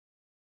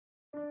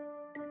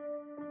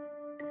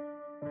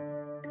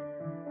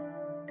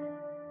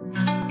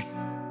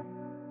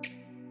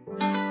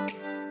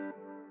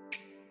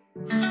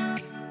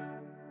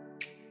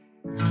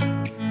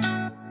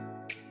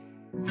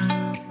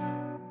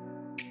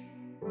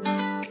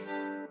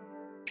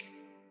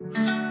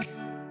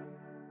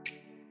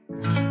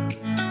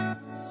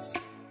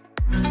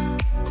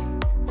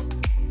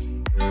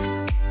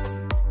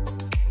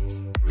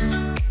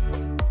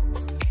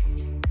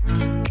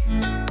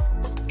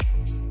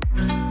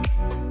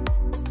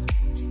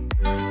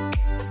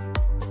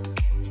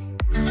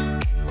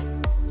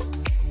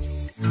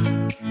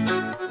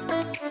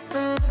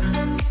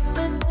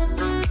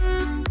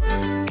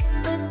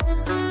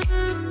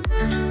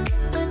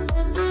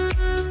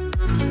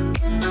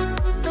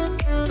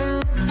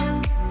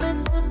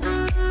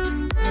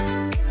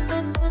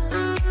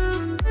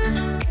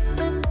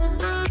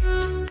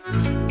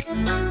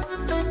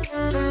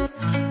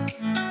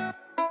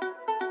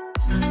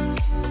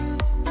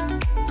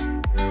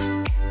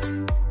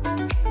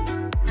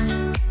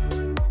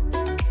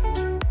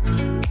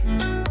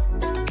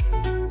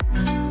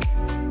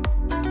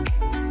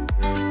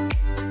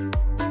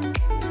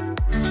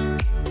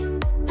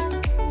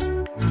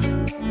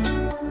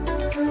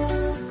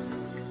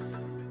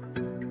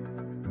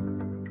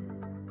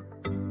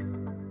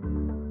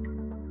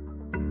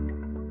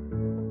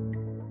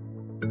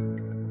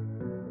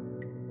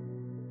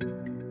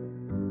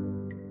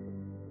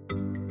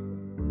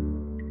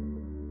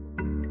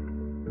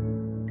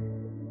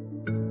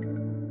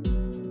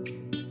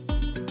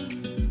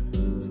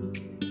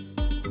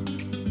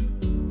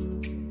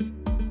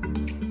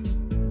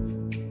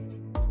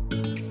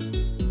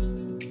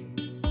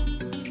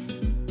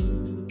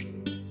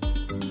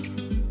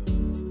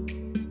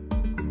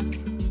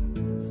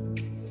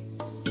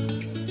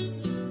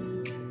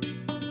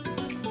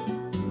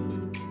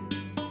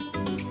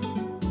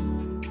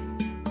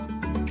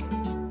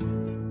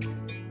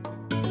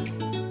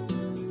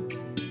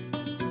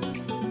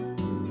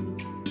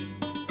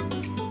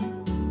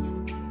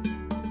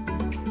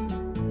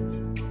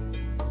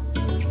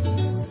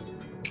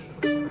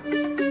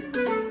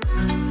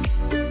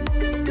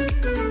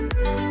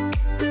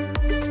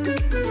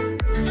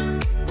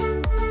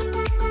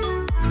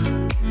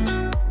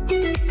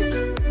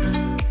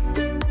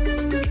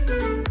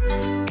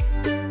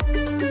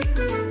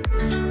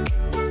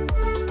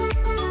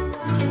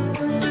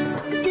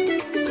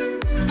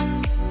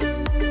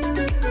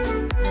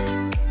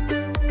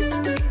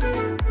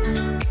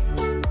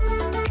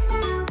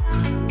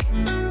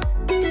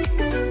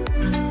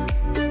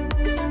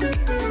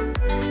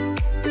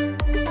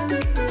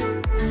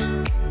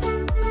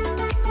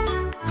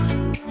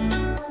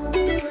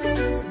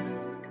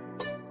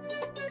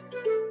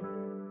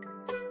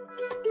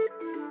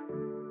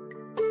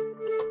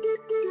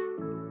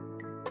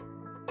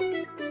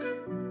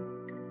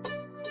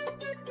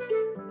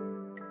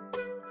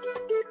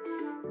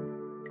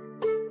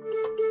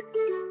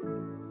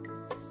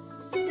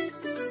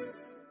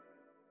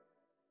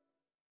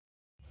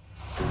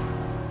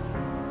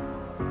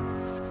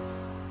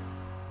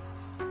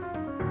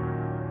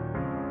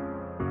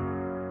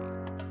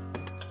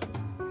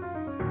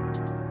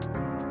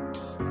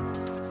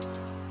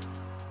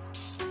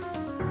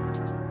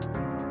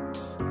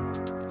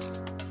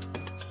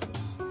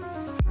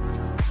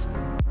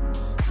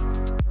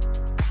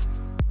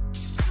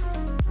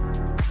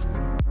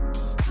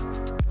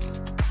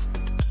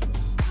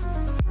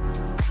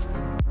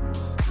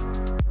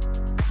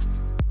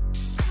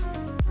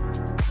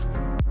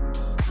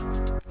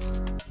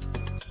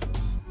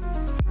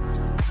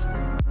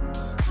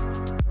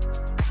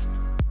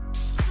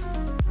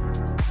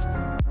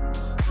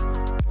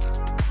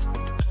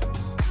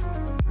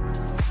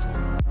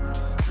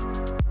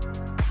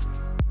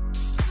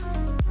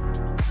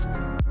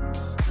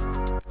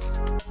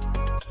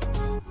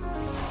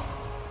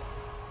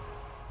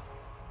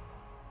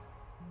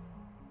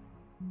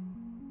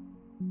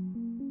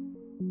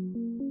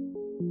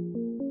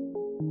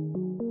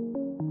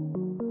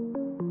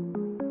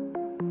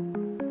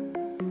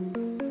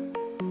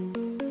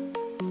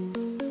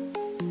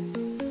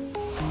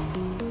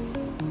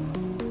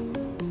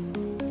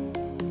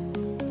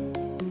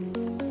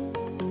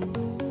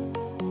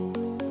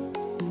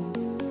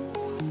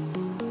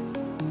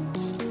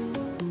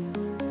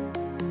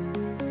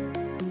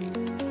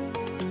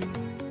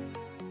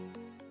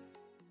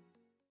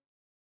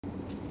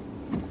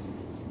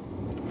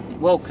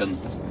Welcome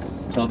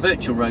to our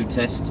virtual road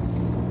test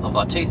of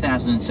our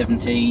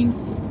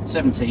 2017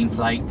 17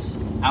 plate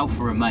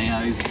Alfa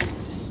Romeo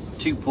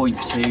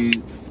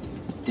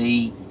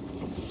 2.2D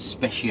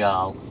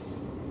Speciale.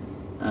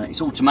 It's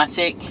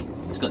automatic,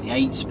 it's got the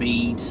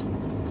 8-speed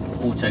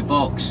auto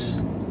box,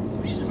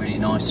 which is a really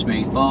nice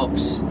smooth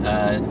box,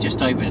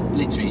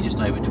 literally just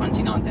over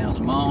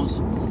 29,000 miles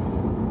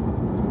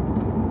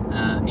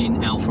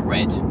in Alfa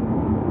Red.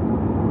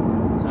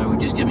 So we're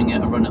just giving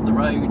it a run up the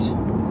road.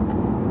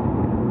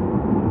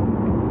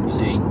 You'll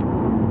see,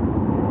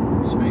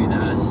 smooth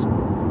as,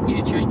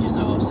 gear changes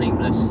are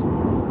seamless,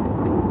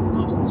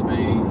 nice and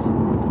smooth,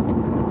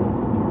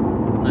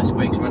 no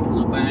squeaks, rattles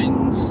or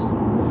bangs,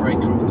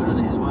 brakes are all good on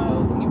it as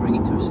well when you bring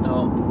it to a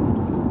stop,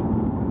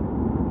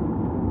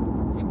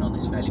 even on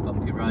this fairly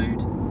bumpy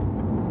road.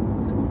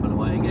 Then we'll pull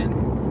away again.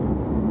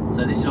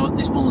 So this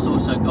model's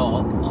also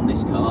got, on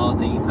this car,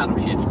 the paddle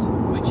shift,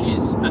 which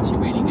is actually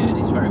really good.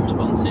 It's very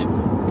responsive.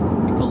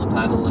 You pull the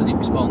paddle and it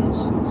responds,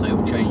 so it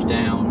will change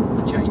down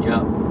and change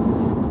up.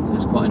 So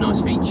it's quite a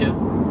nice feature.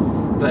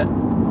 But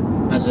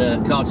as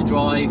a car to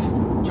drive,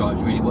 it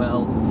drives really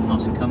well,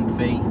 nice and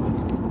comfy,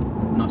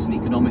 nice and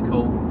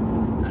economical,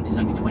 and it's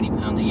only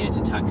 £20 a year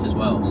to tax as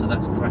well. So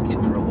that's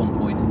cracking for a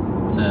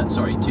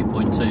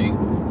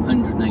 2.2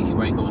 180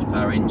 brake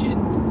horsepower engine.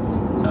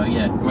 So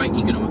yeah, great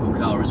economical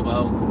car as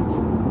well.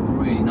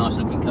 Really nice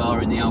looking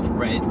car in the Alfa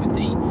red with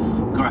the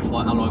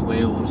graphite alloy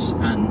wheels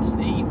and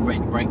the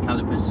red brake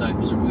calipers. So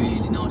it's a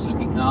really nice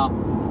looking car.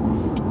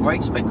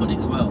 Great spec on it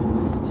as well.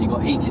 So you've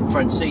got heated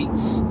front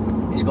seats,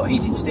 it's got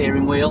heated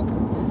steering wheel,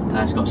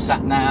 it's got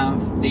sat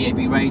nav,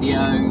 DAB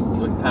radio, you've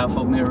got power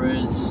fob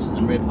mirrors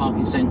and rear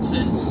parking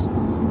sensors,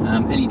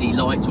 LED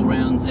lights all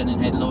round, xenon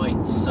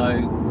headlights. So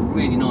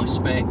really nice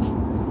spec.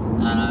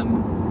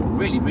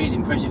 Really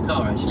impressive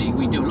car actually.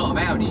 We do a lot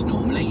of Audis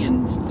normally,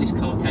 and this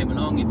car came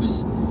along. It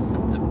was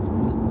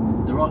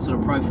the right sort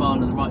of profile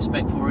and the right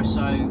spec for us,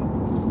 so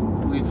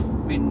we've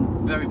been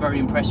very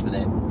impressed with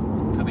it,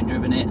 having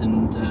driven it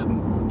and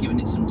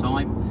given it some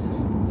time.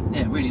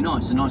 Yeah, really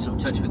nice. A nice little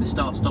touch with the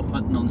start-stop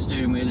button on the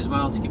steering wheel as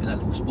well to give it that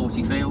little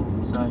sporty feel.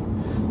 So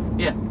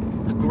yeah,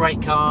 a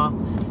great car.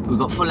 We've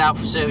got full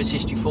Alfa service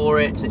history for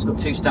it, so it's got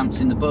 2 stamps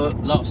in the book.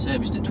 Last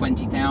serviced at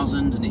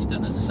 20,000 and it's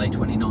done, as I say,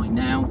 29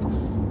 now.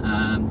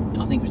 I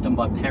think it was done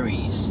by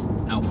Perry's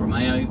Alfa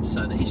Romeo,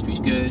 so the history's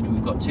good.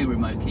 We've got 2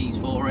 remote keys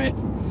for it,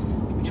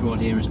 which are on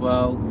here as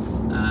well.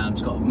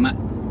 It's got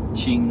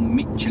matching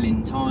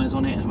Michelin tyres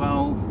on it as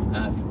well.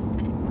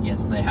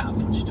 Yes, they have.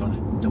 I'm just trying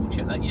to double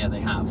check that. Yeah,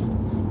 they have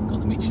got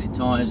the Michelin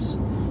tyres.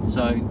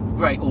 So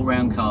great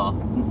all-round car.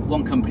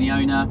 One company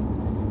owner,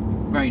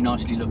 very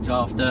nicely looked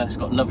after. It's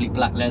got lovely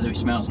black leather. It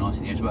smells nice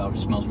in here as well. It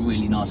smells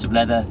really nice of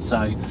leather.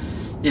 So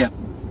yeah,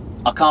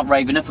 I can't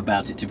rave enough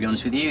about it, to be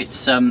honest with you.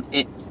 It's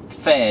it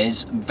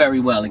fares very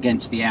well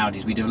against the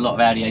Audis. We do a lot of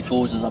Audi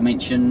A4s, as I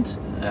mentioned,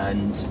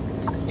 and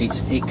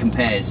it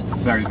compares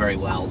very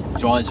well.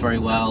 Drives very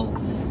well,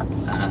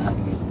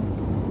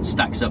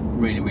 stacks up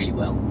really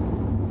well,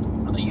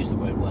 and I use the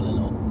word well a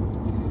lot.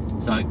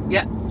 So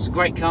yeah, it's a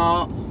great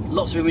car.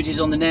 Lots of images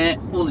on the net,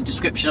 all the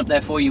description up there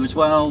for you as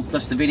well,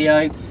 plus the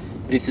video.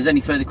 If there's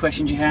any further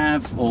questions you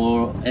have,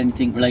 or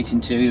anything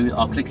relating to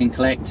our click and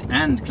collect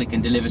and click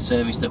and deliver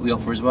service that we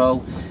offer as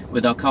well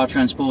with our car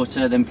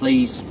transporter, then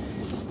please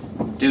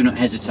do not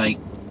hesitate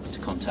to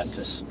contact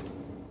us.